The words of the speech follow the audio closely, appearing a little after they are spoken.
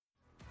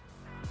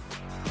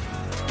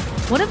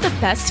One of the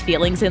best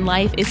feelings in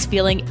life is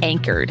feeling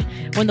anchored.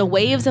 When the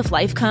waves of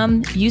life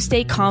come, you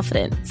stay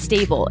confident,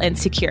 stable, and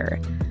secure.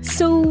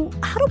 So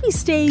how do we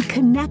stay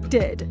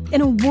connected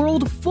in a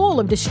world full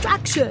of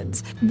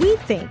distractions? We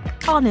think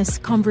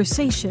honest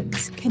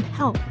conversations can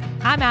help.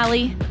 I'm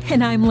Allie.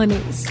 And I'm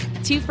Lenise.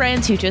 Two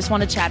friends who just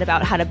want to chat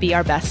about how to be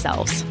our best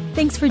selves.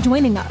 Thanks for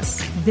joining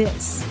us.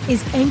 This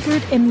is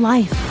Anchored in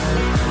Life.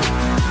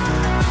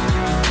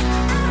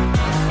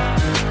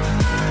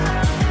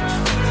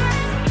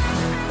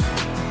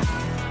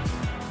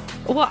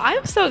 Well,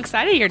 I'm so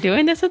excited you're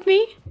doing this with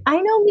me. I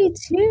know, me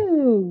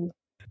too.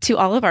 To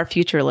all of our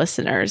future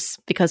listeners,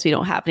 because we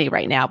don't have any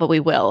right now, but we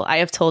will, I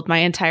have told my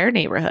entire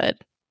neighborhood,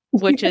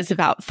 which is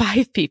about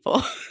 5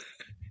 people.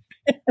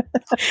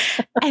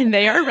 And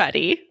they are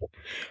ready.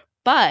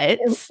 But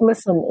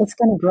listen, it's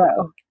going to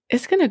grow.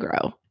 It's going to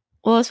grow.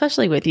 Well,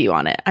 especially with you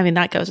on it. I mean,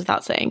 that goes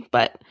without saying.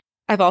 But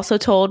I've also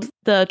told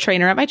the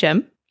trainer at my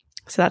gym.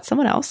 So that's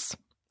someone else.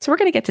 So we're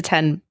going to get to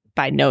 10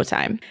 by no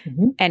time.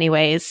 Mm-hmm.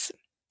 Anyways,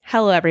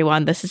 hello,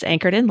 everyone. This is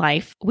Anchored in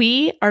Life.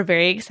 We are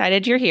very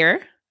excited you're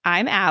here.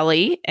 I'm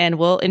Allie, and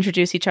we'll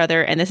introduce each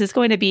other. And this is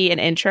going to be an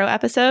intro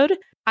episode.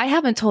 I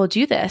haven't told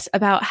you this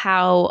about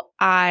how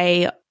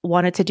I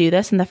wanted to do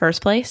this in the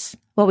first place.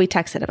 Well, we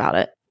texted about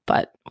it,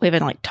 but we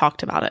haven't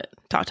talked about it.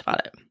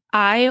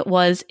 I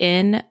was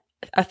in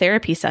a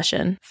therapy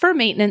session for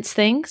maintenance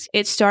things.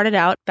 It started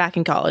out back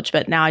in college,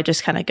 but now I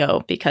just kind of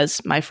go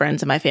because my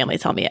friends and my family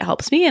tell me it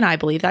helps me, and I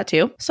believe that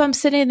too. So I'm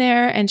sitting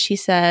there and she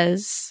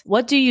says,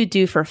 "What do you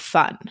do for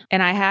fun?"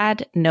 And I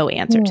had no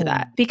answer to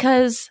that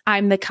because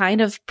I'm the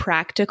kind of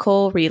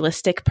practical,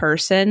 realistic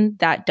person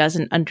that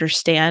doesn't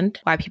understand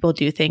why people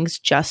do things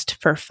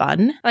just for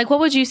fun. Like,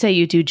 what would you say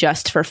you do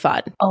just for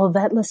fun? Oh,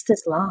 that list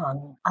is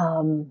long.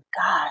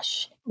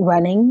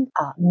 Running,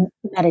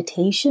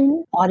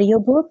 meditation,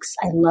 audiobooks.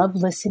 I love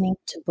listening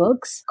to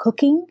books,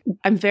 cooking.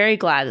 I'm very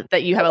glad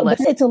that you have a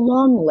list. It's a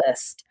long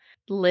list.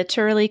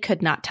 Literally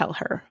could not tell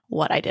her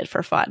what I did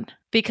for fun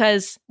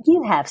because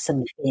you have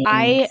some things.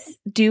 I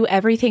do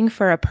everything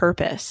for a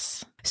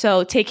purpose.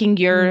 So taking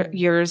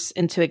yours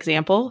into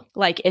example,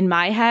 like in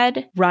my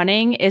head,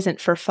 running isn't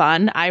for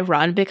fun. I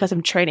run because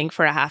I'm training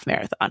for a half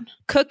marathon.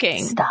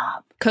 Cooking.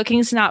 Stop.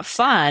 Cooking's not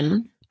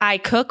fun. I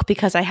cook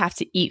because I have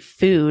to eat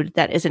food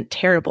that isn't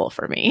terrible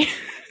for me.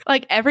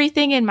 Like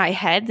everything in my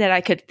head that I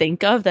could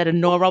think of that a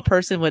normal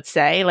person would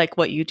say, like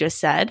what you just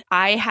said,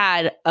 I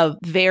had a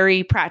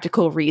very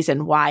practical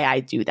reason why I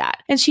do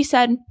that. And she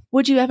said,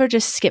 "Would you ever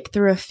just skip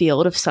through a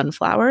field of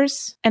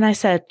sunflowers?" And I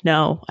said,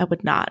 "No, I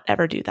would not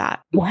ever do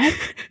that." What?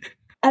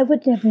 I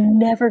would have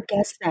never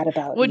guessed that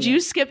about you. Would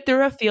you skip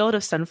through a field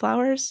of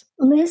sunflowers?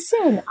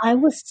 Listen, I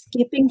was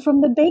skipping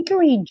from the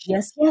bakery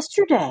just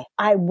yesterday.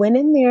 I went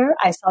in there,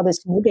 I saw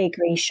this new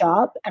bakery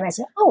shop, and I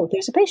said, "Oh,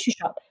 there's a pastry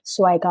shop."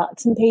 So I got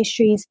some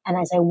pastries, and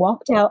as I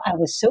walked out, I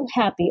was so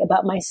happy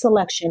about my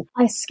selection.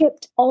 I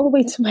skipped all the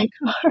way to my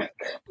car.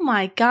 Oh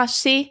my gosh,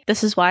 see?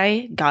 This is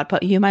why God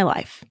put you in my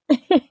life.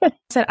 I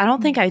said, "I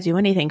don't think I do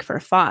anything for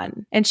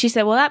fun." And she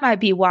said, "Well, that might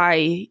be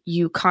why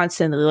you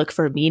constantly look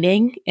for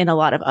meaning in a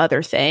lot of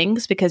other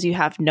things because you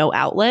have no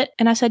outlet."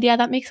 And I said, "Yeah,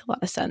 that makes a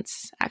lot of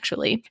sense,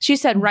 actually." She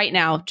said, "Right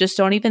now, just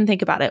don't even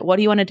think about it. What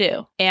do you want to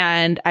do?"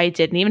 And I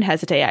didn't even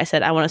hesitate. I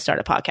said, "I want to start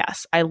a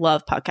podcast." I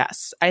love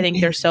podcasts. I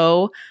think they're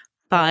so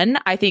fun.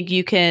 I think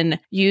you can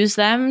use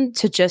them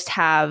to just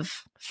have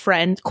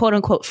friends, quote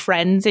unquote,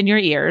 friends in your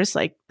ears,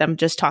 like them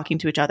just talking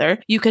to each other.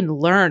 You can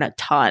learn a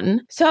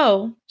ton.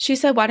 So she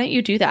said, "Why don't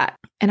you do that?"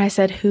 And I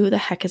said, "Who the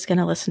heck is going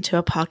to listen to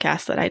a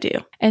podcast that I do?"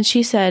 And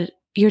she said,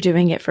 "You're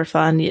doing it for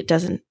fun. It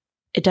doesn't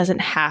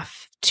have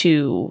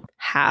to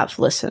have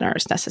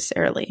listeners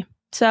necessarily."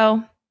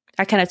 So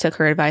I kind of took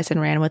her advice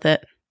and ran with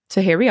it.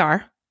 So here we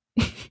are.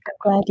 I'm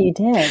glad you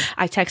did.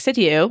 I texted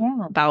you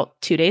about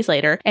 2 days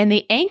later, and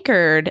the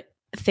anchored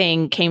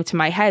thing came to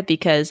my head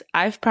because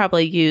I've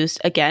probably used,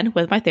 again,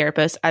 with my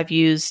therapist, I've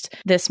used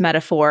this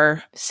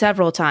metaphor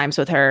several times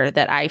with her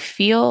that I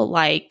feel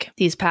like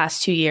these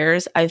past 2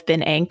 years, I've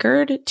been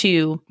anchored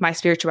to my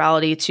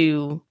spirituality,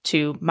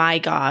 to my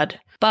God,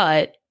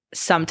 but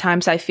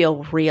sometimes I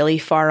feel really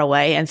far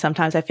away, and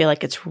sometimes I feel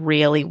like it's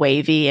really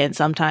wavy, and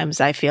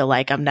sometimes I feel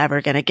like I'm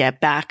never going to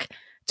get back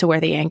to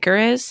where the anchor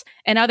is.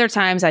 And other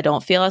times I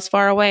don't feel as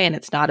far away and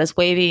it's not as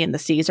wavy and the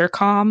seas are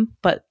calm,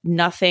 but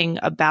nothing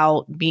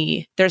about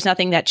me. There's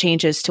nothing that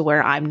changes to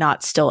where I'm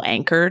not still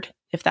anchored,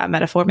 if that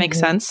metaphor makes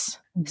sense.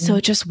 Mm-hmm. So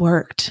it just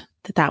worked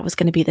that was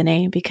going to be the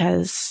name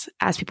because,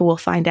 as people will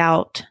find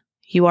out,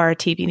 you are a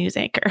TV news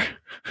anchor.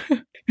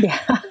 Yeah.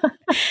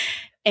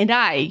 And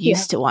I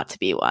used to want to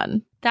be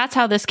one. That's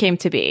how this came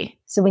to be.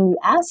 So when you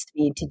asked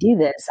me to do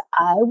this,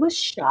 I was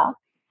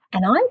shocked,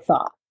 and I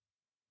thought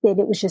that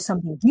it was just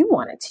something you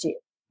wanted to do.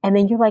 And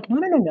then you're like,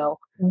 no,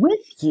 with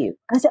you.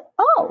 I said,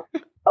 "Oh,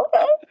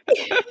 okay."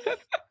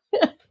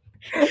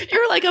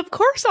 You're like, "Of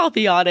course I'll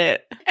be on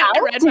it." And I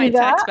read my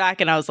text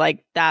back and I was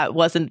like, that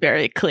wasn't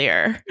very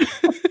clear.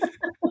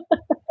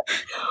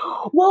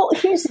 Well,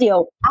 here's the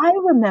deal. I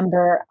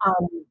remember,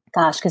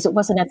 because it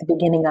wasn't at the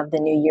beginning of the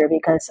new year,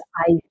 because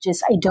I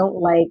don't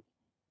like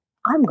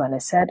I'm going to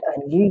set a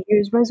New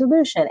Year's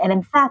resolution. And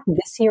in fact,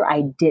 this year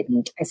I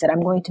didn't. I said,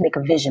 I'm going to make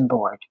a vision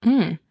board.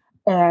 Mm.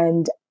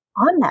 And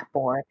on that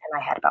board,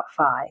 and I had about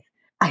 5,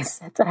 I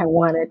said that I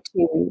wanted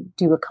to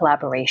do a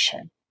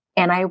collaboration.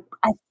 And I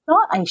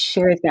thought I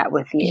shared that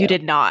with you. You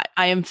did not.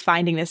 I am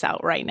finding this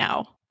out right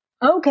now.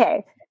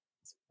 Okay.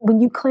 When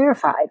you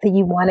clarified that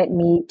you wanted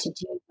me to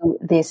do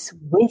this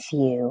with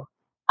you,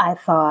 I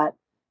thought,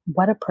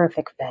 what a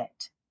perfect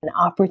fit. An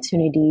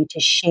opportunity to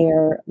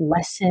share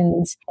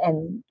lessons.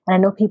 And I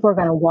know people are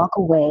going to walk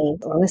away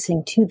or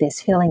listening to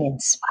this feeling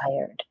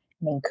inspired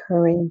and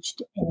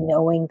encouraged and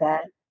knowing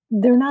that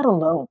they're not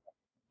alone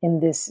in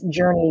this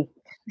journey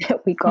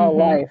that we call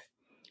life.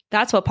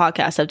 That's what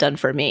podcasts have done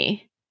for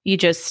me. You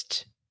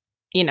just,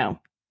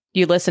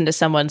 you listen to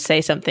someone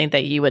say something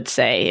that you would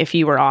say if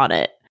you were on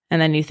it.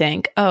 And then you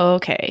think, oh,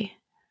 okay,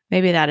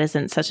 maybe that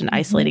isn't such an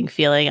isolating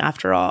feeling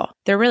after all.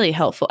 They're really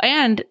helpful.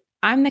 And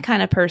I'm the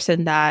kind of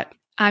person that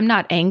I'm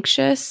not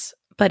anxious,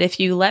 but if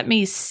you let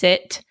me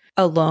sit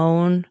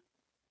alone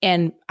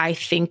and I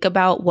think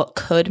about what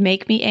could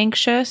make me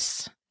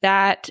anxious,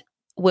 that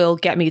will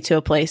get me to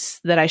a place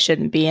that I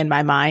shouldn't be in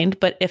my mind.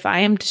 But if I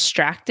am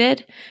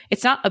distracted,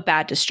 it's not a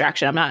bad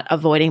distraction. I'm not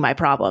avoiding my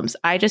problems.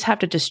 I just have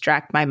to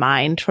distract my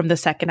mind from the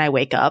second I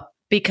wake up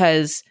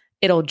because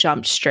it'll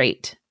jump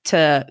straight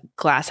to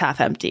glass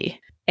half empty.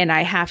 And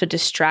I have to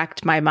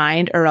distract my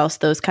mind or else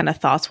those kind of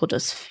thoughts will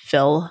just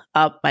fill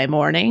up my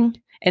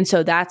morning. And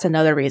so that's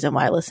another reason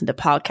why I listen to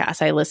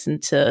podcasts. I listen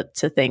to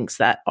things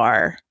that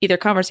are either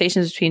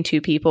conversations between 2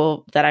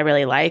 people that I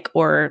really like,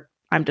 or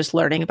I'm just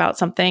learning about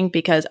something,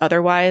 because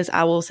otherwise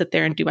I will sit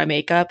there and do my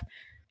makeup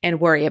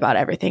and worry about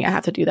everything I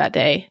have to do that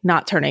day,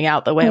 not turning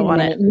out the way I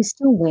want it. You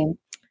still win.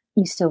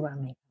 You still wear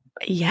makeup.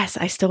 Yes,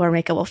 I still wear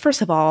makeup. Well,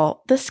 first of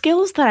all, the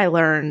skills that I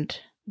learned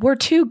were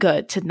too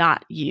good to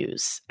not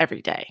use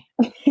every day.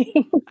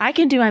 I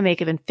can do my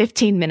makeup in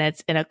 15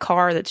 minutes in a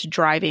car that's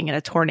driving in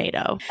a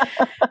tornado.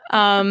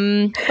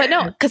 But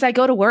no, because I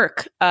go to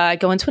work. I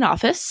go into an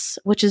office,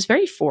 which is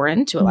very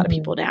foreign to a lot of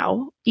people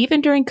now.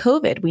 Even during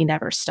COVID, we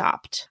never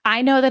stopped.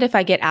 I know that if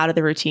I get out of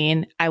the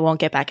routine, I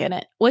won't get back in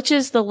it, which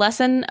is the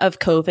lesson of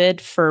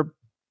COVID for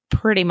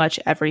pretty much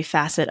every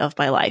facet of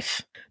my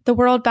life. The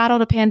world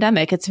battled a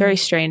pandemic. It's very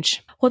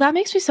strange. Well, that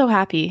makes me so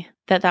happy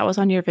that that was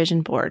on your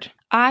vision board.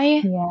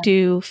 I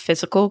do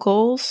physical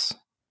goals,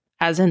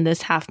 as in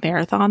this half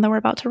marathon that we're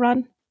about to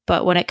run.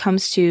 But when it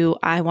comes to,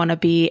 I want to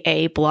be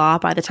a blah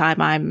by the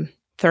time I'm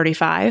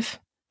 35,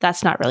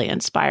 that's not really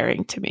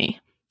inspiring to me.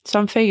 So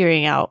I'm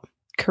figuring out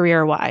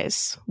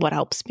career-wise what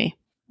helps me.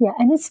 Yeah,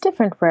 and it's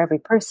different for every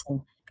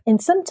person.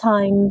 And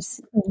sometimes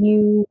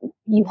you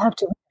have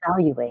to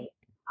evaluate.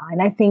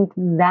 And I think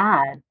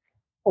that,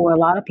 for a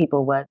lot of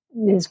people, what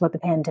the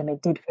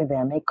pandemic did for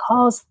them. It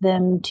caused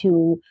them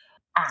to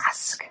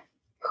ask,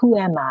 who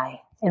am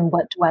I and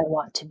what do I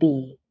want to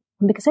be?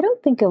 Because I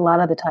don't think a lot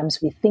of the times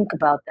we think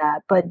about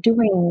that, but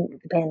during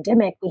the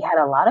pandemic, we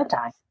had a lot of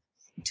time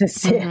to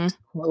sit. A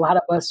lot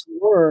of us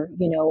were,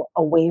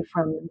 away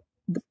from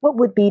what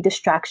would be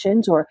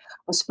distractions or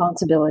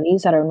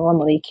responsibilities that are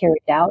normally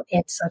carried out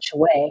in such a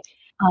way.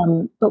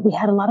 But we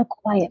had a lot of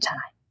quiet time.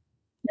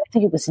 I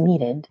think it was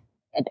needed.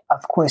 And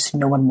of course,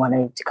 no one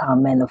wanted it to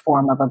come in the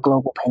form of a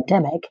global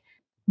pandemic.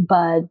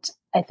 But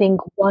I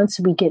think once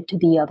we get to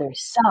the other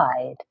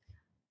side,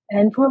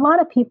 and for a lot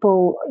of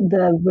people,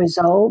 the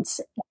results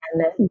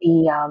and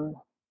the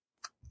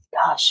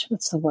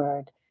what's the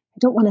word? I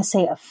don't want to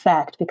say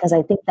effect, because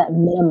I think that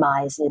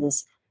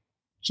minimizes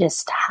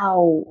just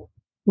how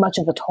much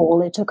of a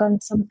toll it took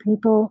on some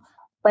people.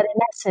 But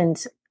in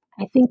essence,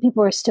 I think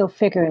people are still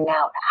figuring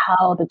out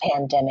how the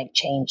pandemic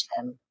changed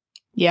them.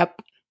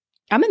 Yep.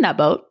 I'm in that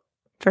boat.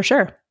 For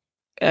sure.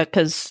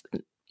 Because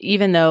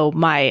even though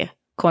my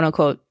quote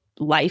unquote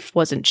life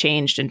wasn't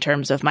changed in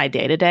terms of my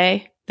day to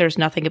day, there's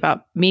nothing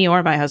about me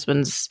or my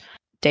husband's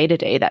day to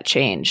day that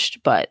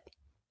changed, but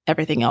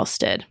everything else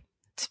did.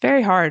 It's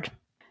very hard.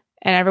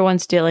 And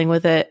everyone's dealing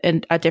with it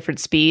at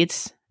different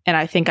speeds. And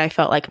I think I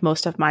felt like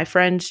most of my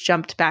friends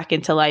jumped back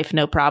into life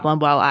no problem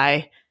while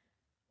I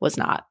was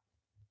not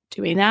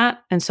doing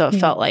that. And so it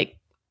felt like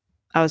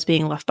I was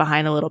being left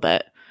behind a little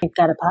bit. You've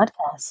got a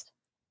podcast.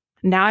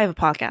 Now I have a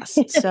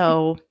podcast.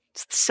 So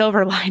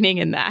silver lining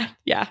in that.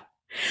 Yeah.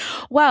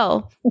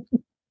 Well,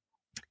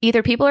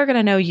 either people are going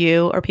to know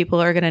you or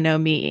people are going to know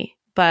me,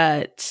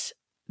 but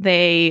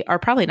they are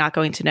probably not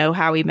going to know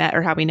how we met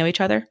or how we know each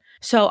other.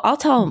 So I'll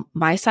tell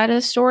my side of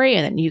the story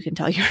and then you can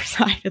tell your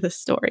side of the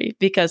story,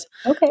 because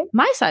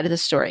my side of the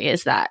story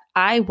is that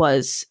I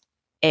was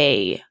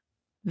I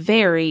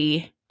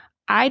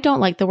don't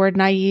like the word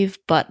naive,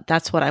 but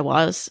that's what I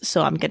was.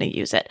 So I'm going to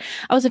use it.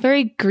 I was a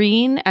very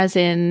green, as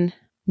in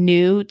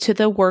new to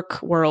the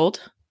work world,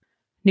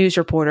 news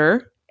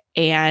reporter,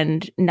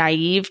 and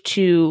naive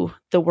to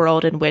the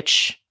world in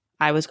which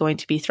I was going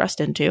to be thrust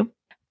into.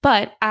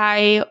 But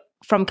I,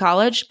 from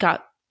college,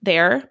 got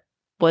there,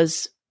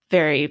 was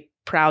very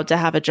proud to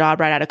have a job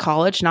right out of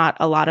college. Not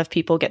a lot of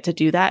people get to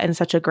do that in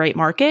such a great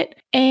market.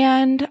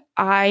 And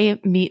I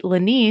meet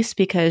Lanice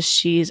because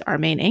she's our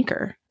main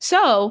anchor.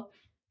 So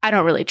I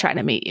don't really try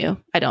to meet you,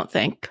 I don't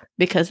think,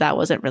 because that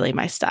wasn't really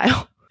my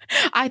style.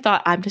 I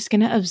thought I'm just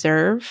going to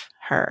observe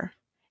her.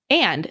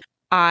 And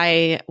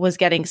I was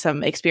getting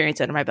some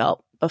experience under my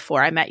belt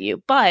before I met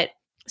you. But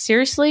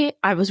seriously,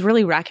 I was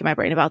really racking my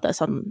brain about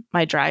this on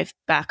my drive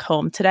back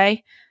home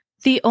today.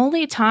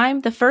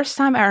 The first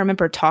time I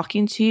remember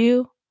talking to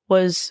you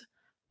was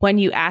when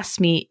you asked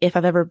me if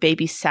I've ever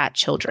babysat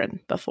children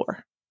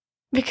before.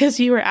 Because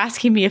you were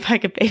asking me if I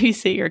could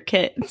babysit your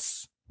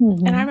kids.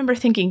 Mm-hmm. And I remember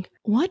thinking,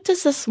 what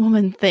does this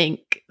woman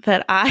think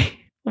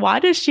why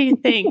does she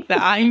think that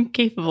I'm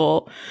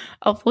capable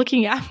of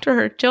looking after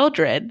her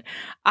children?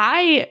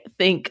 I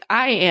think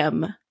I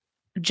am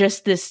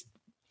just this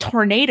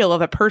tornado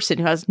of a person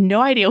who has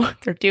no idea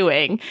what they're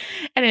doing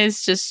and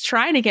is just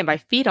trying to get my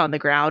feet on the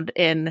ground.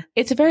 And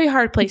it's a very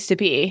hard place to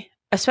be,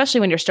 especially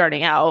when you're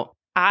starting out.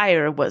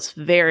 I was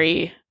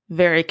very,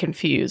 very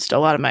confused a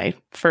lot of my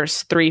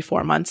first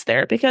 3-4 months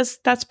there, because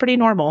that's pretty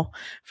normal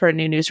for a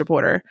new news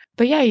reporter.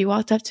 But yeah, you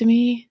walked up to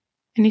me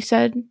and you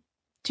said,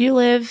 do you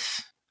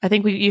live... I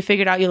think you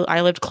figured out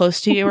I lived close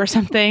to you or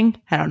something.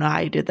 I don't know how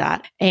you did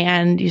that.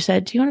 And you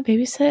said, do you want to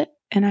babysit?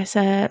 And I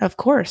said, of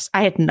course.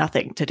 I had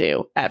nothing to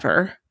do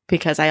ever,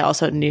 because I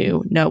also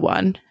knew no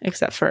one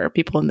except for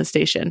people in the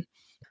station.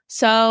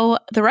 So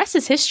the rest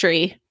is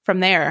history from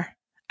there.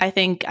 I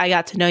think I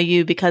got to know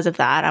you because of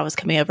that. I was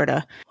coming over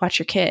to watch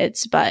your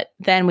kids, but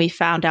then we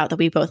found out that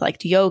we both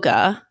liked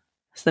yoga.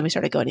 So then we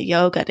started going to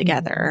yoga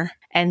together.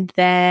 And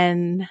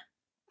then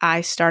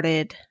I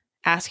started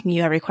asking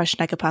you every question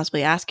I could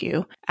possibly ask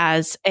you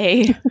as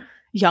a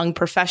young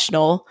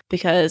professional,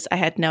 because I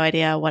had no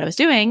idea what I was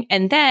doing.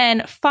 And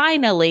then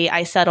finally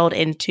I settled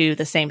into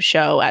the same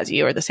show as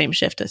you, or the same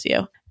shift as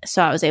you.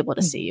 So I was able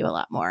to see you a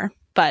lot more.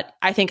 But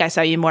I think I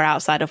saw you more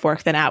outside of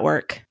work than at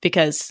work,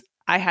 because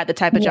I had the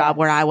type of job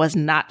where I was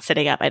not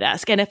sitting at my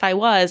desk. And if I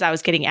was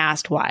getting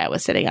asked why I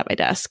was sitting at my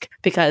desk,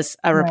 because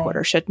a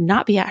reporter should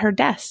not be at her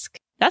desk.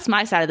 That's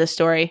my side of the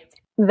story.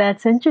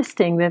 That's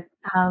interesting.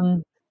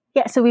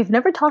 So we've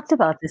never talked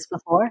about this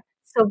before.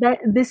 So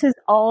this is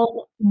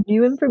all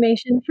new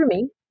information for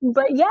me.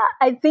 But yeah,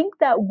 I think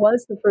that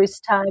was the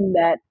first time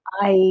that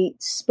I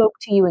spoke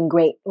to you in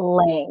great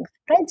length.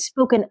 But I'd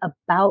spoken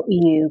about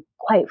you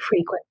quite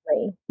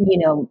frequently. You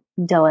know,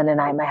 Dylan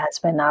and I, my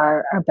husband,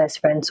 are best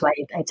friends. So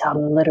I tell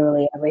him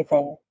literally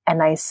everything.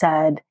 And I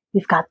said,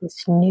 we've got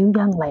this new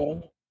young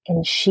lady,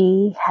 and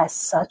she has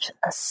such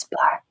a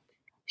spark.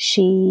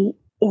 She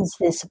is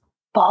this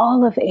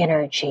ball of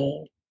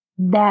energy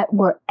that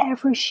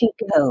wherever she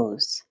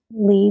goes,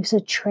 leaves a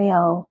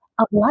trail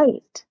of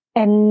light.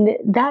 And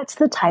that's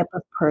the type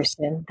of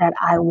person that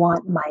I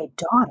want my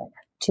daughter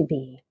to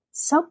be.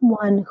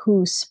 Someone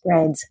who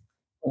spreads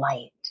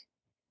light.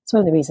 It's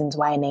one of the reasons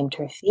why I named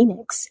her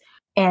Phoenix.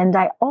 And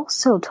I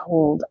also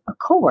told a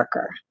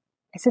coworker,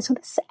 I said, so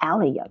this is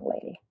Allie, young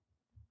lady.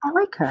 I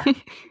like her.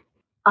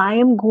 I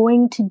am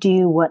going to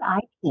do what I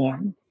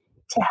can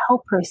to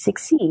help her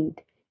succeed,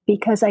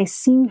 because I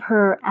see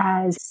her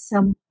as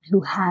someone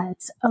who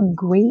has a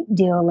great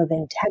deal of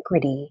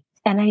integrity,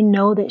 and I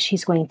know that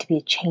she's going to be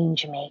a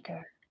change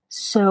maker.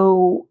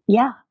 So,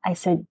 yeah, I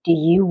said, do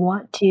you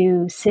want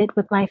to sit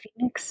with my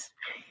Phoenix?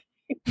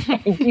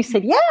 And you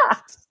said, yeah.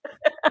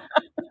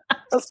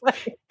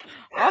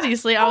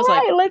 Obviously, I was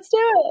like, let's do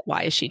it.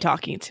 Why is she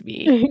talking to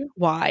me?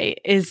 Why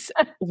is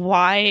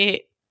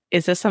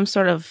this some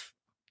sort of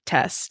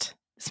test?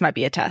 This might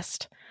be a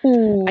test.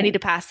 I need to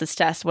pass this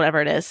test,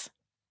 whatever it is.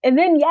 And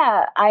then,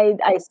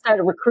 I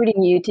started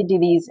recruiting you to do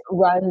these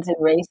runs and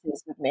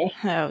races with me.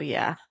 Oh,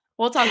 yeah.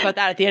 We'll talk about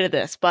that at the end of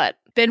this, but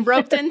been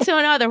roped into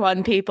another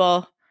one,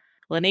 people.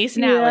 Lanice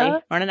and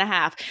Allie,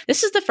 1.5.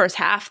 This is the first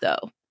half,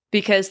 though,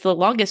 because the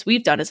longest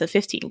we've done is a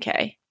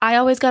 15K. I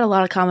always got a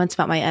lot of comments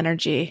about my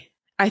energy.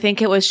 I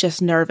think it was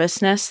just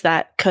nervousness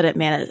that couldn't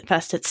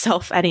manifest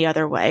itself any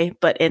other way,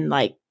 but in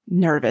like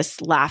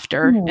nervous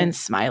laughter and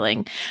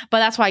smiling. But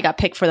that's why I got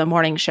picked for the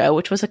morning show,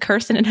 which was a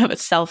curse in and of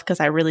itself, because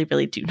I really,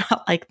 really do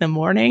not like the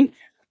morning.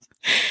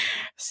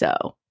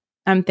 So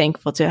I'm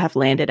thankful to have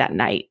landed at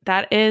night.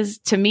 That is,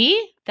 to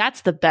me,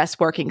 that's the best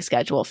working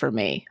schedule for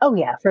me. Oh,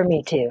 yeah, for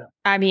me too.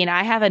 I mean,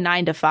 I have a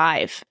 9 to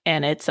 5,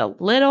 and it's a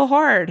little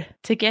hard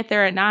to get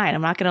there at 9.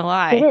 I'm not going to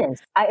lie. It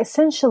is. I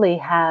essentially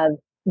have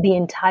the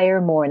entire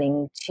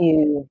morning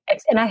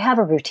and I have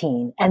a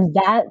routine, and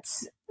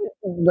that's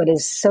what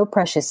is so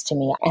precious to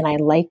me. And I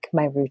like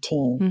my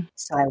routine.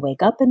 So I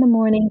wake up in the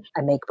morning,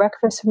 I make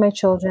breakfast for my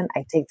children,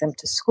 I take them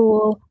to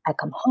school, I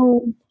come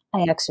home,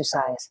 I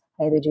exercise.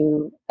 I either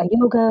do a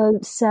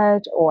yoga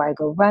set or I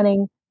go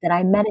running, then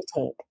I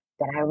meditate,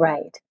 then I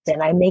write,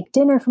 then I make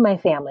dinner for my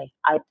family.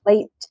 I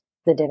plate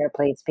the dinner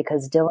plates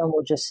because Dylan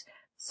will just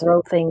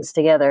throw things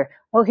together.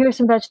 Oh, here's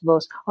some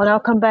vegetables. Oh, now I'll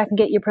come back and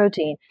get your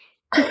protein.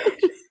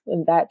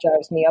 And that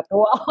drives me up the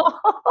wall.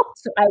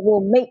 So I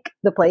will make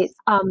the plates.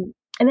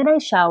 And then I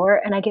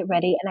shower and I get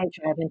ready and I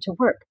drive into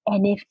work.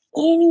 And if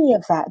any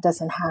of that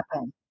doesn't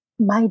happen,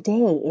 my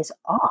day is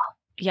off.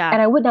 Yeah.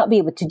 And I would not be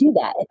able to do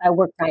that if I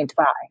worked 9 to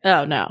 5.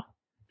 Oh, no.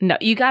 No,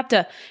 you got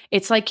to,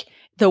 it's like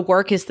the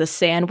work is the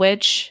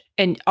sandwich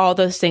And all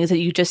those things that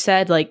you just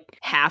said, like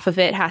half of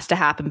it has to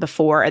happen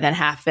before and then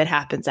half of it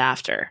happens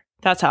after.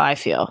 That's how I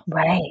feel.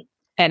 Right.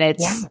 And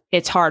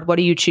it's hard. What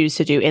do you choose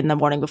to do in the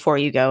morning before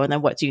you go? And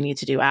then what do you need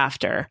to do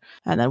after?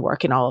 And then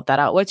working all of that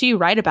out. What do you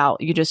write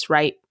about? You just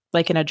write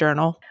like in a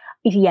journal?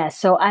 Yes.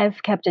 So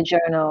I've kept a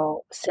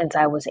journal since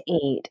I was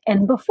 8.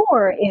 And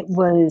before it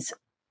was,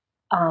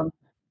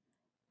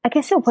 I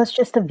guess it was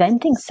just a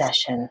venting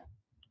session.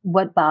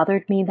 What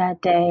bothered me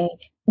that day.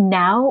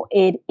 Now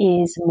it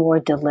is more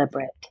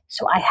deliberate.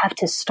 So I have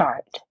to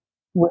start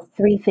with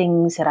 3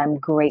 things that I'm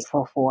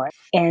grateful for.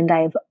 And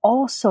I've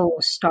also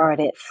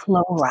started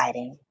flow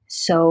writing.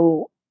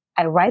 So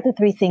I write the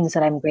 3 things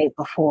that I'm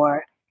grateful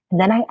for, and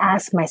then I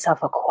ask myself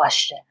a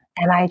question,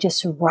 and I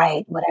just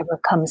write whatever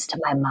comes to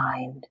my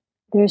mind.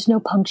 There's no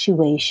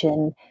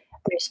punctuation.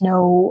 There's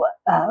no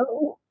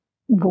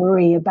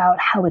worry about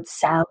how it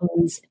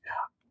sounds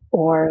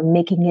or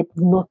making it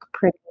look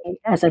pretty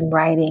as I'm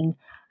writing.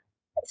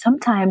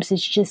 Sometimes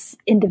it's just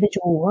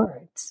individual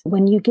words.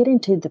 When you get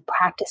into the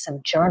practice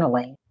of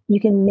journaling, you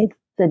can make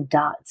the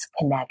dots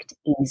connect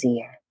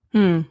easier.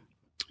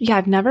 Yeah,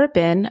 I've never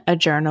been a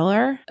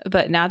journaler,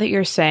 but now that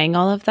you're saying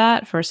all of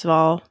that, first of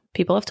all,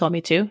 people have told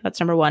me to. That's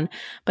number 1.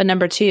 But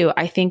number 2,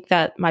 I think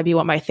that might be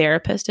what my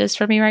therapist is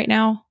for me right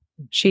now.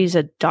 She's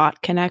a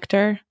dot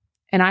connector.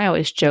 And I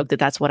always joke that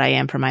that's what I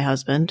am for my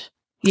husband.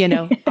 You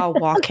know, I'll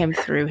walk him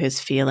through his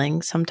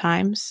feelings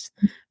sometimes.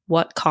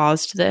 What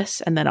caused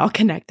this? And then I'll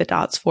connect the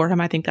dots for him.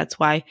 I think that's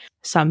why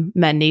some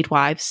men need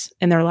wives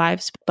in their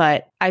lives.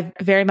 But I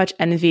very much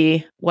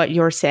envy what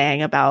you're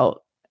saying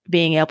about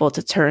being able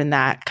to turn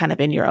that kind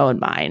of in your own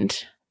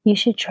mind. You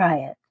should try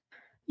it.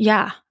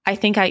 Yeah. I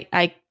think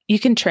you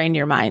can train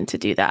your mind to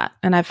do that.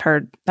 And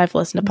I've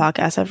listened to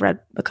podcasts, I've read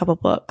a couple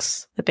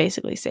books that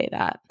basically say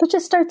that. But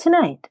just start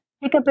tonight.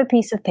 Pick up a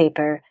piece of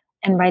paper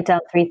and write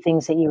down 3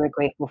 things that you were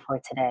grateful for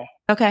today.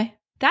 Okay.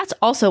 That's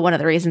also one of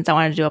the reasons I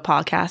wanted to do a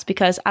podcast,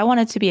 because I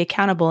wanted to be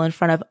accountable in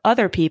front of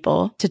other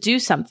people to do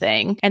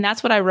something. And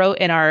that's what I wrote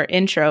in our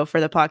intro for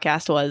the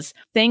podcast was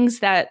things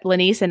that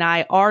Lanice and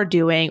I are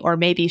doing or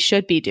maybe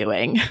should be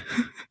doing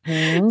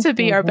to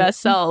be our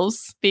best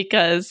selves,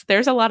 because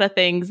there's a lot of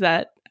things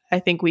that I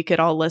think we could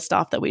all list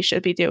off that we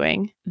should be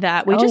doing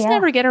that we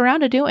never get around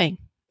to doing.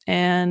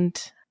 And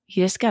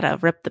you just got to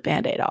rip the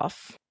Band-Aid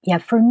off. Yeah,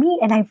 for me,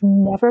 and I've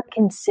never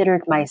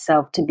considered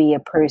myself to be a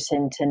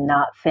person to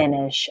not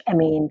finish. I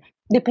mean,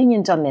 the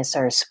opinions on this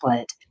are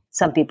split.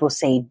 Some people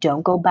say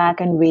don't go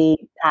back and read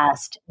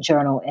past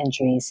journal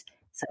entries.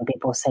 Some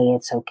people say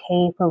it's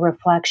okay for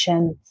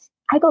reflection.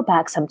 I go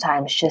back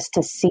sometimes just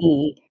to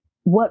see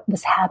what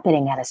was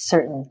happening at a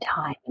certain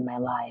time in my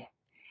life.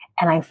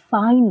 And I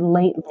find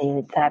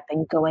lately that I've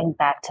been going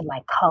back to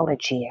my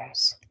college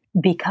years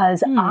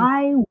because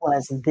I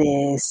was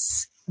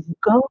this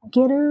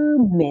go-getter,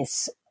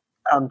 Miss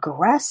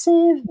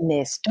Aggressive,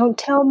 Miss Don't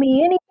Tell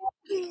Me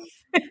Anything.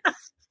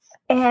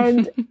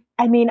 And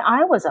I mean,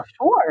 I was a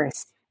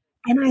force.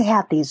 And I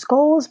had these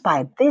goals.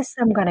 By this,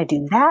 I'm going to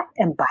do that.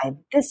 And by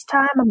this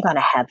time, I'm going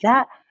to have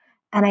that.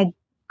 And I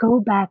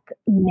go back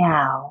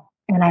now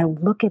and I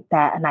look at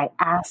that and I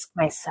ask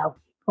myself,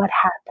 what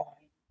happened?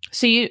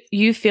 So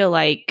you feel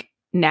like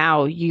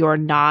now you're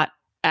not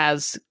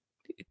as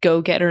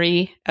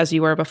go-gettery as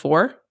you were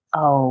before?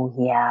 Oh,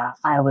 yeah.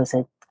 I was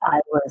a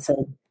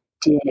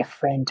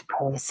different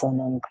person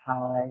in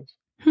college.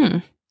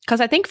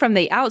 Because I think from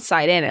the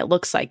outside in, it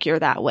looks like you're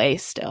that way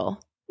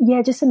still.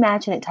 Yeah, just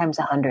imagine it times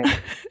 100.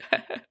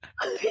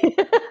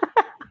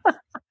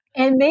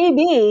 And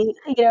maybe,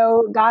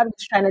 God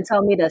was trying to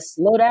tell me to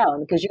slow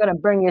down because you're going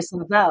to burn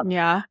yourself out.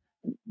 Yeah.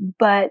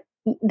 But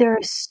there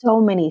are so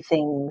many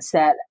things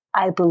that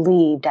I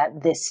believed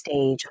at this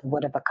stage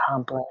would have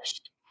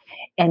accomplished.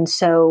 And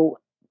so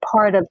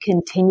part of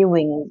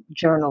continuing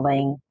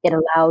journaling, it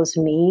allows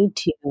me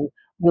to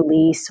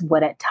release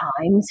what at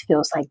times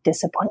feels like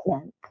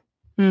disappointment.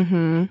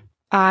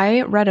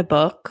 I read a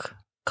book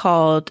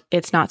called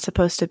It's Not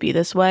Supposed to Be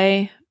This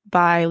Way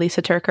by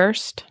Lisa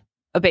TerKeurst.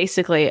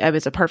 Basically, it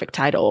was a perfect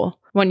title.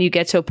 When you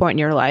get to a point in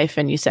your life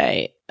and you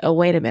say, oh,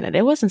 wait a minute,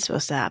 it wasn't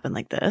supposed to happen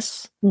like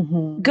this.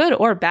 Good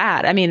or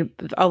bad. I mean,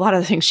 a lot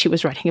of the things she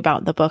was writing about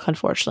in the book,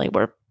 unfortunately,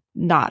 were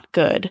not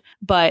good.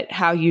 But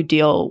how you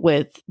deal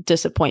with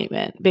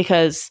disappointment,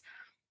 because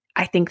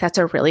I think that's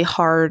a really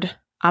hard,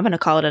 I'm going to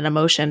call it an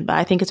emotion, but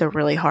I think it's a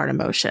really hard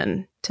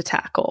emotion to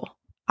tackle.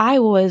 I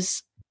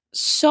was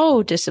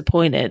so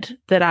disappointed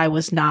that I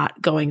was not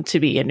going to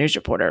be a news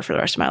reporter for the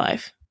rest of my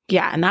life.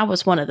 Yeah, and that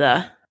was one of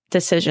the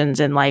decisions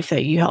in life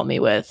that you helped me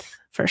with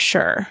for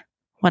sure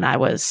when I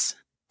was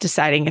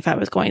deciding if I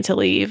was going to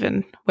leave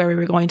and where we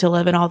were going to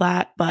live and all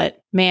that.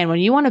 But man, when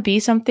you want to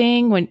be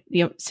something,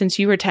 since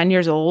you were 10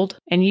 years old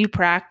and you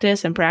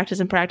practice and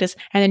practice and practice,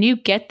 and then you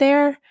get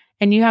there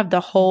and you have the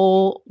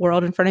whole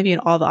world in front of you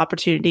and all the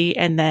opportunity,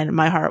 and then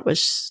my heart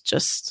was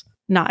just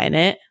not in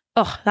it.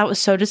 Oh, that was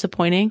so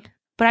disappointing.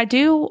 But I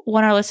do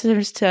want our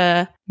listeners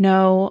to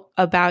know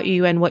about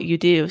you and what you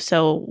do.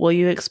 So will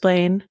you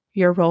explain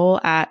your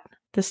role at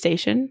the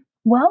station?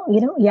 Well,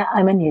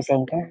 I'm a news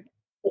anchor.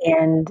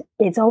 And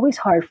it's always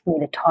hard for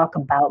me to talk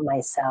about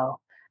myself.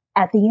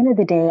 At the end of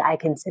the day, I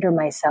consider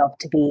myself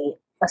to be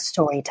a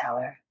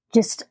storyteller,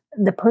 just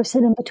the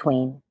person in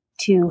between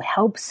to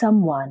help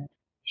someone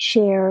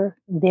share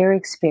their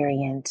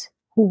experience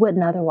who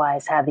wouldn't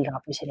otherwise have the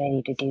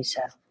opportunity to do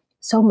so.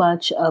 So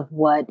much of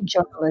what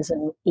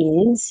journalism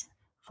is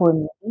for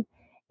me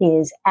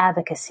is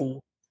advocacy,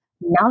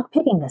 not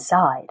picking a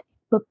side,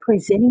 but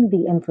presenting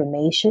the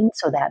information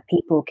so that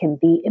people can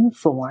be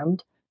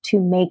informed to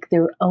make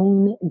their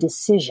own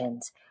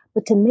decisions,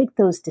 but to make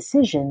those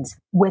decisions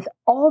with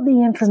all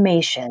the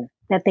information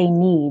that they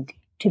need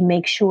to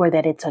make sure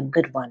that it's a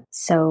good one.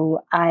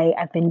 So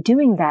I've been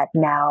doing that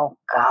now,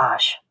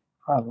 gosh,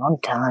 for a long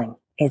time.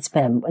 It's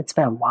been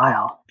a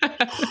while.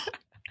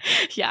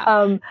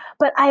 Yeah.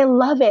 But I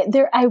love it.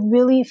 I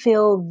really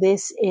feel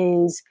this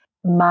is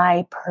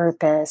my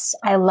purpose.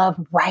 I love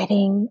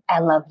writing. I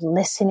love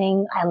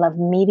listening. I love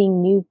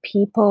meeting new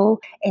people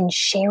and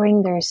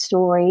sharing their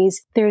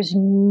stories. There's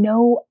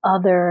no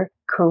other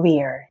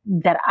career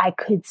that I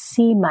could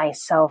see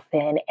myself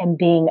in and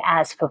being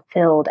as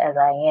fulfilled as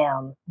I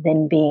am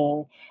than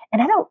being,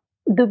 and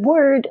the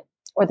word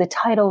or the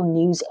title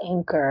news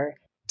anchor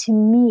to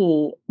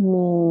me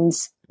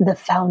means the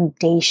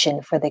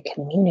foundation for the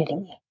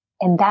community.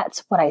 And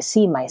that's what I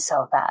see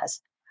myself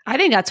as. I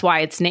think that's why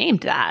it's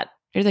named that.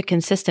 You're the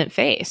consistent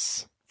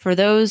face. For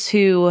those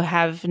who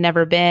have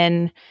never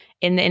been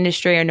in the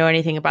industry or know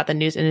anything about the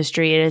news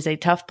industry, it is a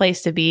tough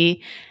place to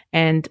be.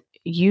 And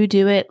you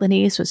do it,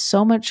 Lanice, with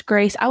so much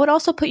grace. I would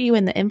also put you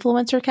in the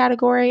influencer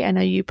category. I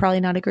know you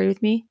probably not agree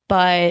with me,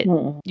 but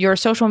your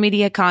social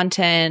media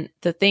content,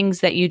 the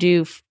things that you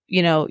do,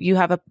 you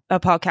have a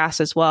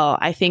podcast as well.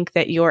 I think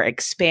that you're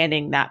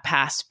expanding that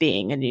past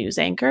being a news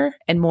anchor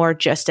and more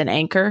just an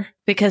anchor,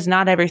 because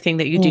not everything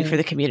that you do for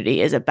the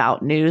community is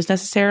about news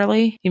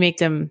necessarily. You make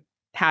them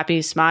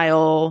happy,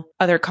 smile,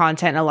 other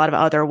content in a lot of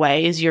other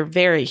ways. You're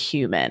very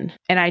human.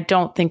 And I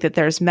don't think that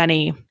there's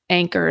many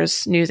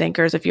news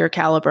anchors of your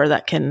caliber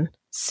that can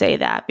say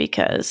that,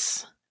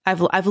 because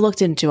I've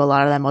looked into a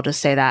lot of them. I'll just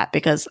say that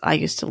because I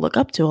used to look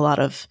up to a lot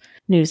of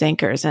news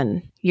anchors,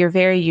 and you're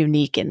very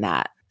unique in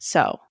that.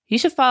 So you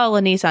should follow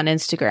Lanice on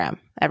Instagram,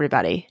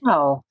 everybody.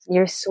 Oh,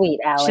 you're sweet,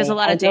 Allie. She does a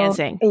lot of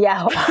dancing.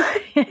 Yeah.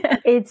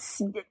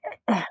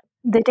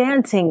 The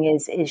dancing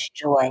is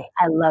joy.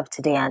 I love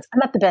to dance. I'm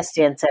not the best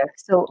dancer,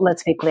 so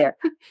let's be clear.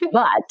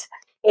 But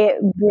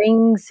it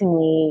brings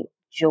me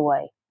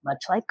joy,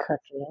 much like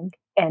cooking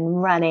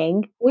and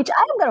running, which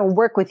I'm going to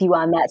work with you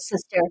on that,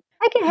 sister.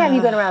 I can have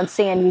you going around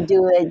saying you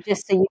do it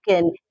just so you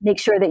can make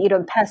sure that you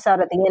don't pass out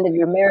at the end of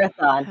your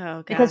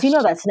marathon, because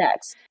that's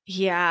next.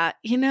 Yeah,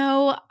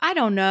 I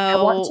don't know. I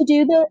want to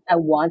do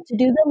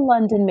the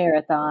London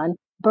Marathon,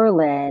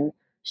 Berlin,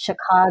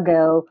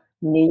 Chicago,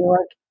 New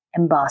York,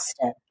 and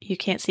Boston. You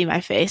can't see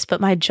my face, but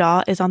my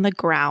jaw is on the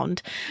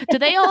ground. Do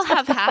they all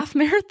have half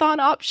marathon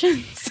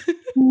options?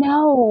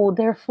 No,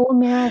 they're full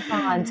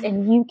marathons,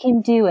 and you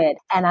can do it.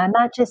 And I'm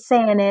not just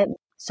saying it.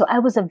 So I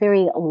was a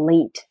very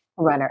late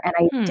runner, and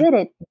I did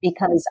it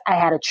because I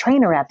had a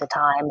trainer at the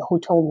time who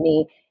told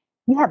me,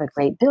 you have a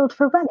great build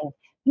for running.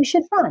 You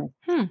should run.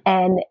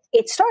 And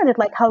it started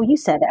like how you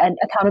said, an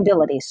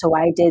accountability. So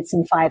I did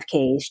some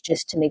 5Ks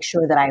just to make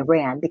sure that I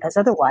ran, because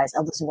otherwise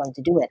I wasn't going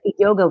to do it.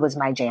 Yoga was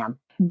my jam,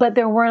 but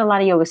there weren't a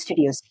lot of yoga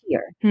studios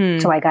here.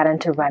 So I got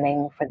into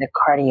running for the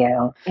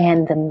cardio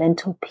and the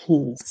mental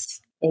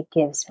peace it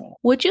gives me.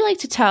 Would you like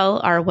to tell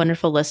our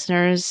wonderful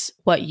listeners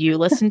what you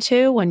listen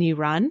to when you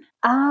run?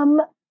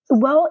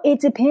 Well, it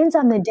depends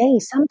on the day.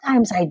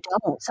 Sometimes I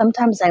don't.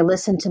 Sometimes I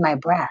listen to my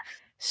breath.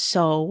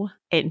 So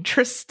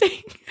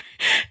interesting.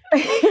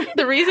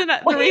 The reason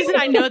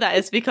I know that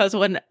is because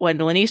when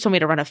Lanice told me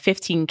to run a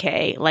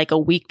 15K like a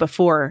week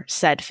before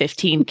said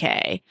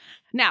 15K.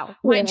 Now,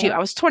 mind you, I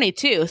was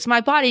 22, so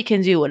my body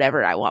can do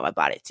whatever I want my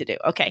body to do.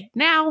 Okay,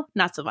 now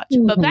not so much,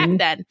 but back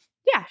then,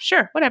 yeah,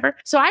 sure, whatever.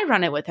 So I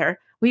run it with her.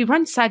 We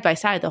run side by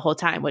side the whole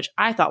time, which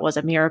I thought was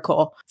a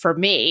miracle for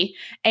me.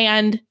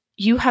 And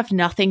you have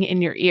nothing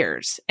in your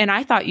ears, and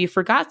I thought you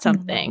forgot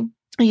something.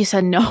 You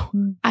said, no,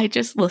 I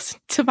just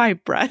listened to my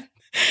breath.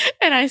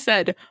 And I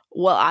said,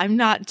 well, I'm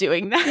not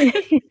doing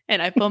that.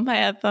 And I put my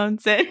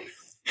headphones in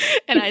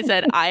and I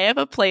said, I have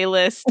a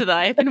playlist that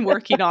I've been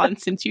working on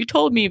since you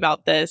told me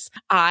about this.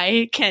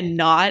 I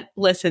cannot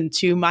listen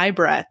to my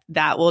breath.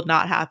 That will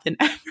not happen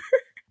ever.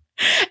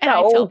 And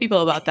I tell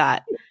people about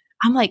that.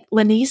 I'm like,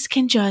 Lanice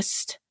can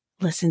just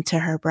listen to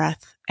her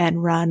breath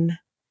and run.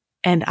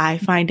 And I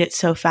find it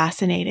so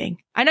fascinating.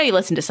 I know you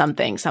listen to some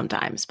things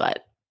sometimes,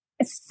 but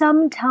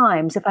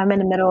sometimes if I'm in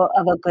the middle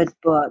of a good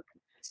book.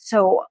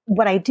 So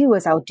what I do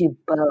is I'll do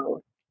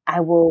both. I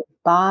will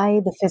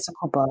buy the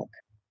physical book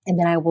and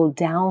then I will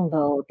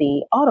download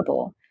the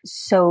Audible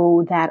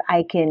so that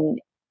I can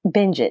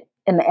binge it.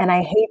 And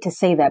I hate to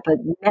say that, but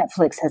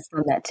Netflix has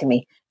done that to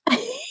me.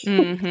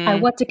 I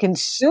want to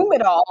consume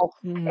it all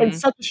in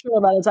such a short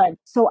amount of time.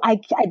 So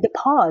the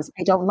pause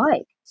I don't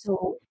like.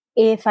 So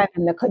if I'm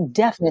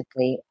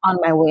definitely on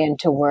my way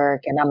into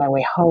work and on my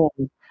way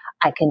home,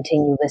 I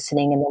continue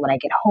listening. And then when I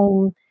get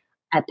home,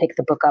 I pick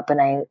the book up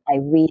and I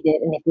read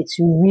it. And if it's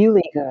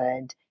really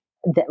good,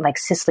 that like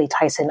Cicely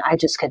Tyson, I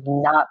just could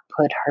not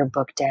put her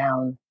book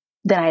down.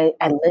 Then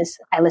I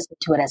listen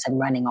to it as I'm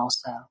running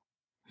also.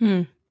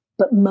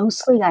 But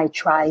mostly I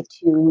try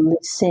to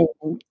listen,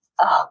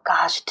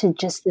 to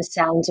just the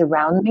sounds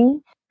around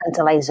me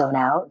until I zone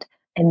out.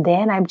 And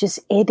then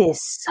it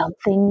is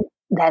something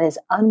that is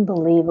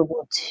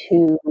unbelievable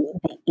to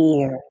the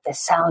ear, the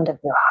sound of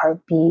your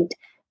heartbeat,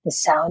 the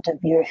sound of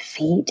your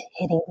feet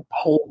hitting the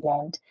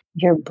pavement,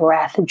 your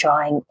breath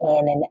drawing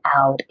in and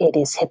out. It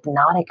is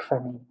hypnotic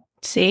for me.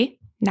 See,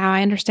 now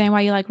I understand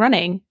why you like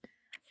running.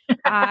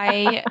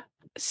 I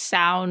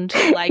sound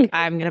like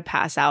I'm going to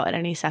pass out at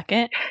any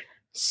second.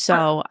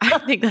 So I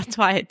think that's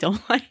why I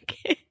don't like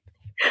it.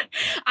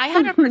 I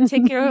had a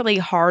particularly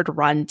hard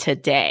run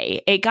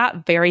today. It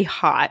got very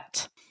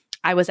hot.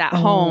 I was at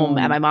home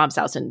at my mom's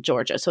house in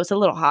Georgia, so it's a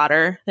little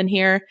hotter than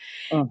here.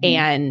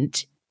 And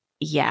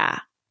yeah,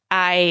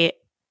 I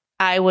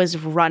was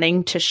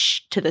running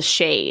to the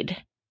shade.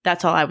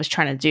 That's all I was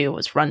trying to do,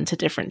 was run to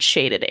different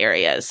shaded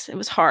areas. It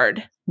was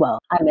hard. Well,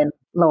 I'm in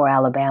Lower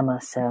Alabama,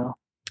 so.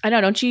 I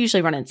know. Don't you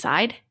usually run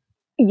inside?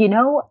 You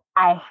know,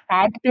 I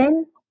had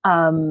been,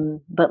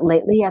 but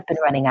lately I've been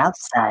running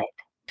outside.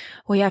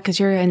 Well, yeah, because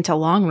you're into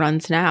long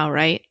runs now,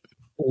 right?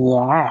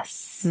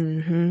 Yes.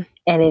 And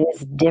it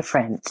is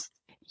different.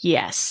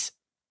 Yes,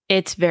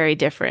 it's very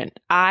different.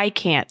 I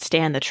can't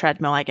stand the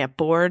treadmill. I get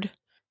bored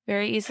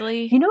very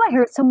easily. You know, I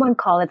heard someone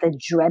call it the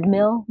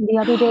dreadmill the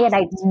other day, and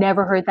I'd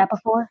never heard that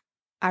before.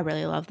 I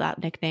really love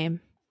that nickname.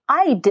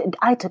 I did.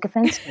 I took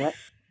offense to it.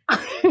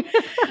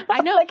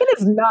 I know. Like, it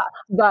is not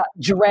the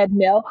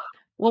dreadmill.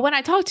 Well, when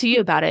I talk to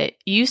you about it,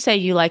 you say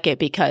you like it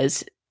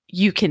because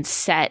you can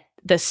set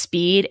the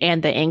speed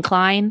and the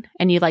incline,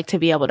 and you like to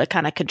be able to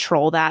kind of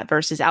control that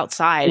versus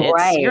outside.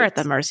 You're at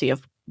the mercy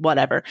of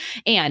whatever.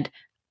 And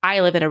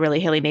I live in a really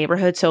hilly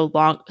neighborhood, so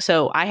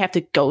I have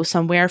to go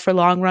somewhere for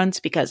long runs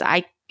because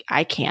I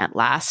can't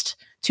last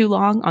too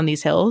long on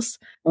these hills,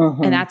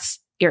 and that's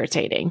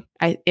irritating.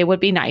 It would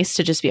be nice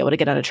to just be able to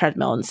get on a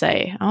treadmill and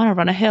say, I want to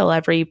run a hill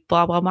every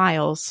blah blah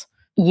miles.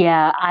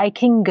 Yeah, I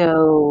can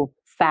go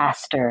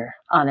faster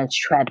on a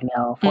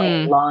treadmill for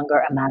a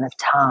longer amount of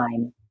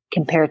time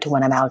compared to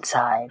when I'm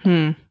outside.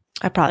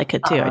 I probably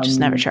could too. I just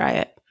never try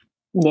it.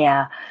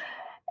 Yeah.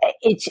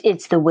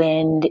 It's the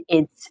wind,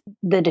 it's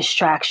the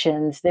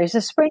distractions. There's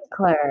a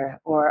sprinkler,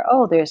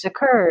 or there's a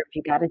curve,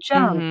 you got to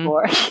jump,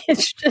 or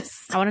it's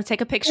just. I want to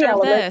take a picture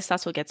of this.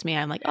 That's what gets me.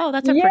 I'm like,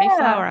 that's a pretty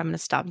flower. I'm going to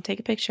stop and take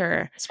a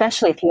picture.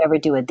 Especially if you ever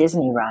do a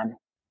Disney run.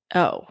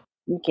 Oh,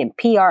 you can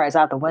PR is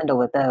out the window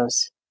with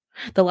those.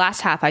 The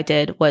last half I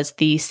did was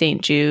the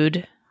St.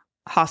 Jude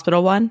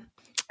Hospital one,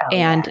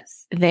 and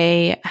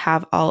they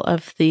have all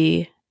of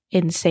the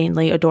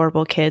insanely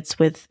adorable kids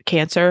with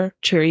cancer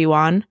cheer you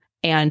on.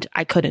 And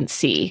I couldn't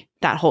see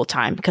that whole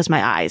time because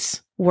my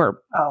eyes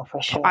were,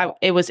 for sure.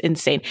 It was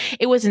insane.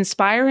 It was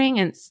inspiring,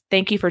 and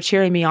thank you for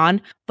cheering me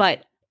on,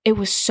 but it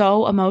was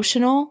so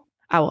emotional.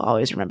 I will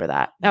always remember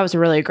that. That was a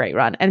really great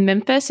run. And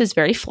Memphis is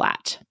very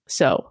flat,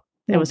 so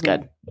it was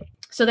good.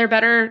 So there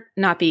better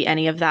not be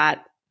any of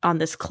that on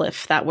this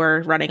cliff that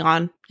we're running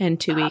on in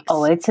 2 weeks.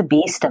 Oh, it's a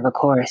beast of a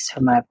course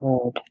from my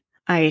road.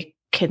 I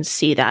can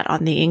see that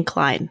on the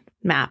incline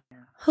map.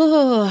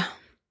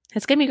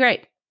 It's going to be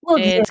great. Well,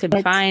 it's going to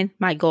be fine.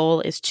 My goal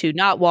is to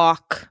not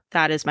walk.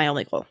 That is my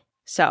only goal.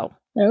 So,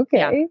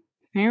 okay.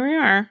 Here we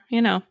are,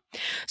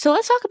 So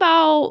let's talk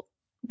about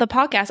the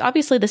podcast.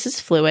 Obviously, this is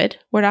fluid.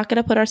 We're not going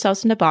to put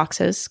ourselves into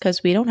boxes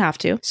because we don't have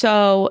to.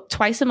 So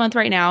twice a month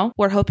right now,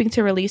 we're hoping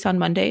to release on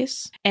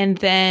Mondays. And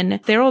then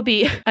there will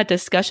be a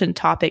discussion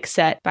topic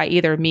set by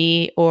either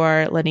me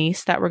or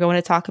Lanice that we're going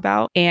to talk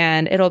about.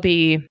 And it'll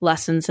be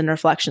lessons and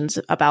reflections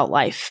about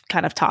life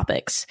kind of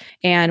topics.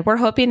 And we're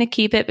hoping to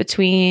keep it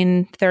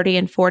between 30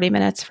 and 40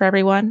 minutes for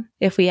everyone.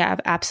 If we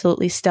have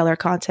absolutely stellar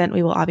content,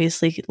 we will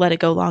obviously let it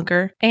go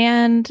longer.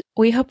 And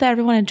we hope that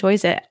everyone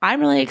enjoys it.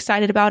 I'm really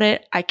excited about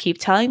it. I keep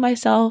telling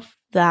myself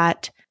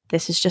that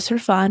this is just for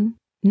fun.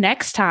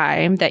 Next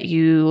time that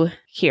you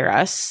hear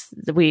us,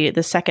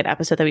 the second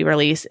episode that we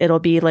release, it'll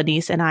be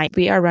Lanice and I.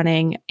 We are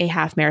running a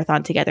half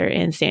marathon together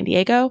in San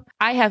Diego.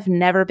 I have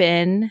never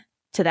been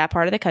to that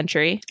part of the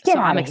country, so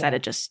I'm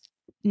excited.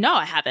 No,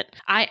 I haven't.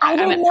 I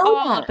don't know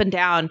all that. Up and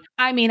down.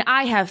 I mean,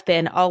 I have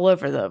been all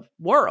over the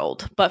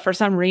world, but for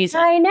some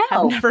reason, I know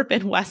I've never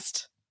been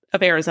west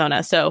of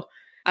Arizona. So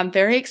I'm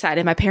very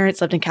excited. My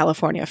parents lived in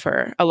California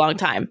for a long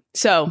time,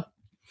 so.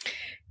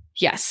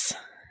 Yes.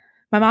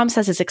 My mom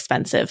says it's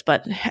expensive,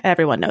 but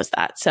everyone knows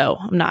that. So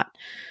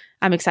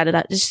I'm excited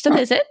just to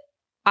visit.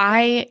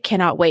 I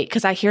cannot wait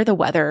because I hear the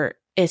weather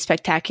is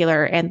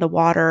spectacular and the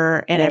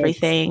water and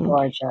everything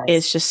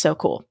is just so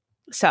cool.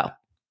 So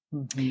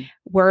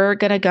we're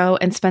going to go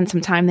and spend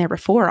some time there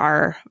before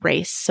our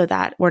race so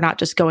that we're not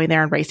just going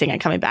there and racing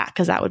and coming back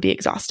because that would be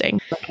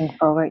exhausting. Looking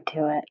forward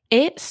to it.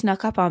 It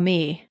snuck up on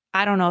me.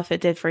 I don't know if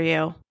it did for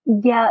you.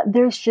 Yeah,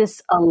 there's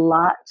just a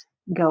lot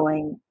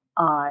going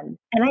on.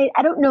 And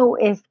I don't know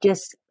if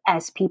just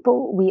as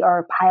people, we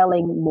are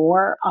piling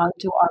more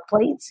onto our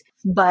plates.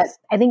 But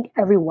I think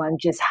everyone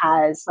just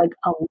has like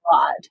a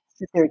lot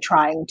that they're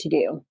trying to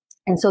do.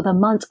 And so the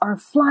months are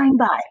flying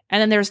by.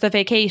 And then there's the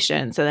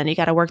vacations, and then you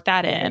got to work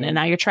that in, and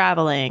now you're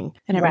traveling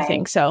and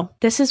everything. Right. So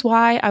this is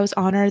why I was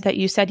honored that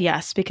you said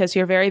yes, because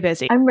you're very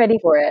busy. I'm ready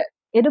for it.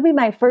 It'll be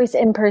my first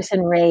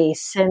in-person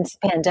race since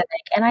pandemic.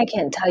 And I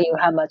can't tell you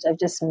how much I've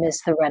just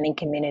missed the running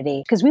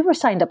community because we were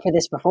signed up for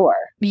this before.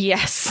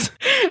 Yes.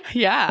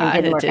 Yeah.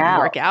 It didn't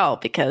work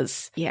out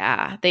because,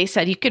 they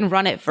said you can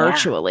run it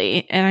virtually.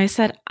 Yeah. And I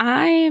said,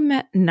 I'm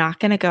not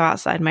going to go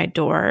outside my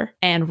door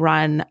and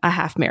run a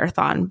half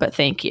marathon, but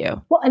thank you.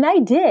 Well, and I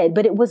did,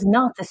 but it was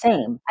not the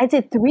same. I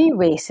did 3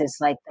 races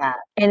like that,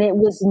 and it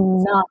was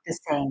not the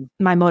same.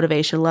 My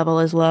motivation level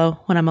is low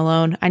when I'm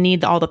alone. I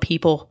need all the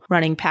people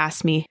running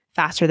past me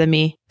faster than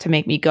me to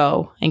make me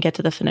go and get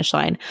to the finish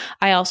line.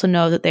 I also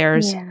know that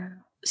there's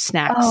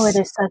snacks. Oh, it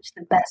is such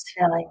the best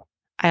feeling.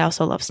 I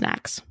also love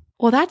snacks.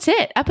 Well, that's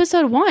it.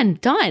 Episode 1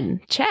 done.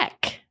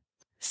 Check.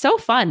 So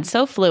fun,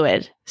 so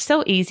fluid,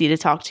 so easy to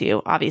talk to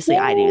you. Obviously,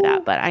 I knew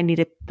that, but I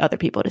needed other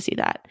people to see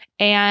that.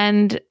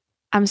 And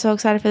I'm so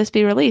excited for this to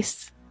be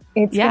released.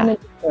 It's going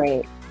to be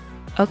great.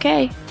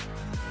 Okay.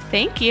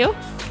 Thank you.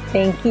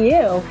 Thank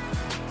you.